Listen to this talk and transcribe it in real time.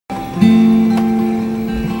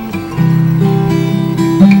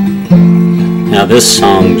This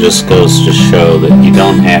song just goes to show that you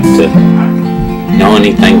don't have to know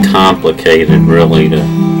anything complicated really to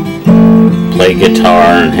play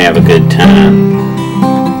guitar and have a good time.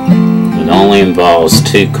 It only involves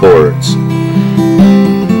 2 chords.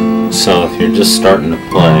 So if you're just starting to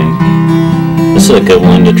play, this is a good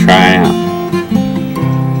one to try out.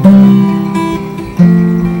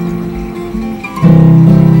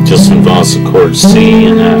 Just involves the chord C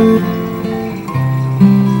and F.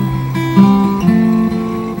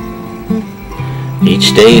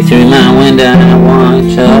 Each day through my window I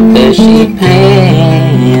watch up as she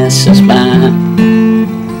passes by.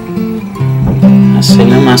 I say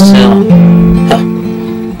to myself, huh,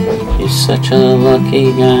 you're such a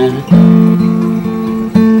lucky guy.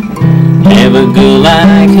 Have a girl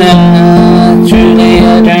like her, truly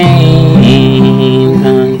a dream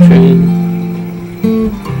come true.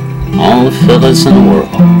 All the fellas in the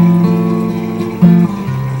world,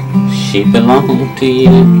 she belonged to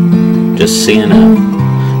you. Just seeing her,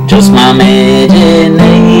 just my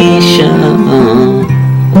imagination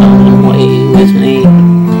running away with me.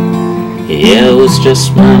 Yeah, it was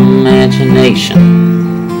just my imagination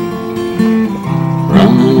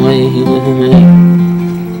running away with me.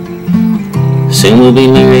 Soon we'll be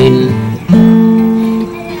married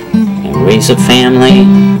and raise a family,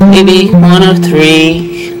 maybe 1 of 3.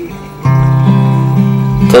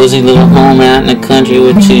 Cozy little home out in the country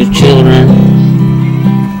with 2 children,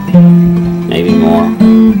 maybe more.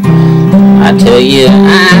 I tell you,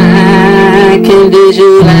 I can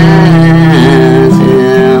visualize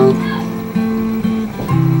it.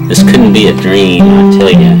 This couldn't be a dream. I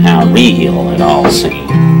tell you how real it all seemed.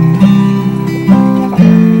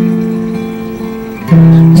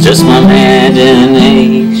 It's just my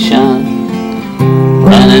imagination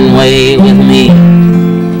running away with me.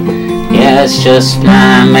 Yeah, it's just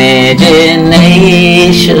my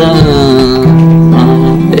imagination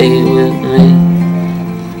running away with me.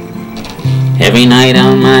 Every night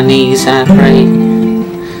on my knees I pray,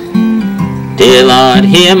 dear Lord,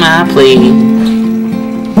 hear my plea.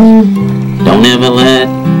 Don't ever let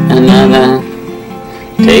another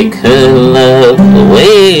take her love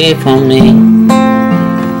away from me.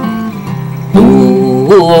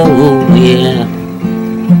 Ooh, yeah.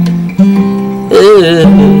 Ooh,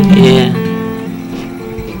 yeah.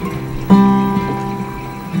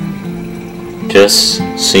 Just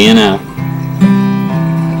seeing up.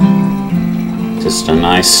 Just a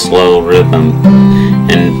nice slow rhythm.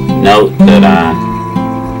 And note that I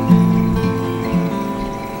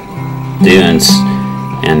do and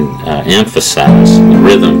emphasize the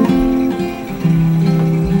rhythm,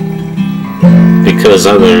 because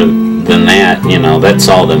other than that, you know, that's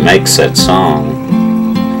all that makes that song.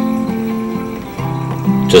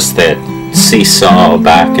 Just that seesaw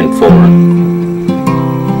back and forth.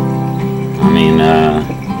 I mean,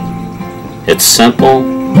 it's simple,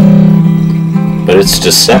 but it's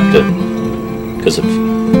deceptive, because if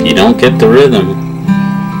you don't get the rhythm,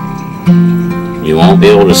 you won't be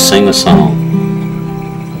able to sing a song.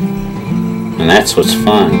 And that's what's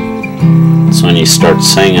fun. It's when you start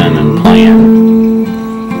singing and playing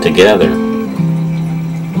together.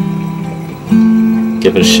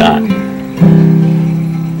 Give it a shot.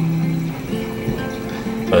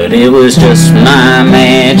 But it was just my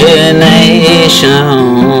imagination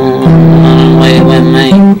running away with me.